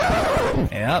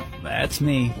Yep, that's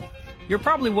me. You're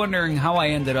probably wondering how I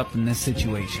ended up in this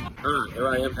situation. Here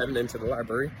I am heading into the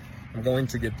library. I'm going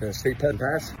to get the state park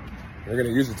pass. We're going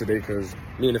to use it today because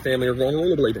me and the family are going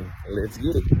rollerblading. Let's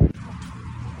get it.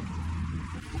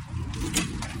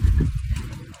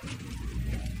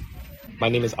 My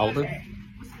name is Oliver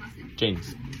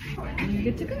James. You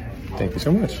good to go? Thank you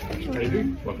so much. How you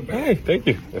doing? Welcome back. Hey, thank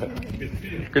you.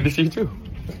 Good to see you too.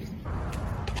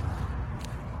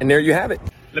 And there you have it.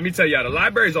 Let me tell y'all, the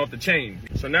library's off the chain.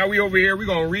 So now we over here, we're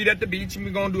gonna read at the beach and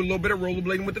we're gonna do a little bit of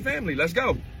rollerblading with the family. Let's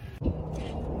go.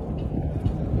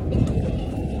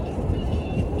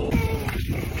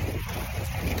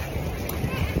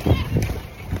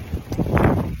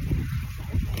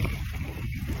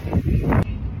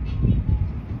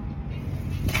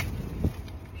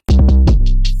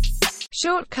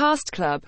 Short Cast Club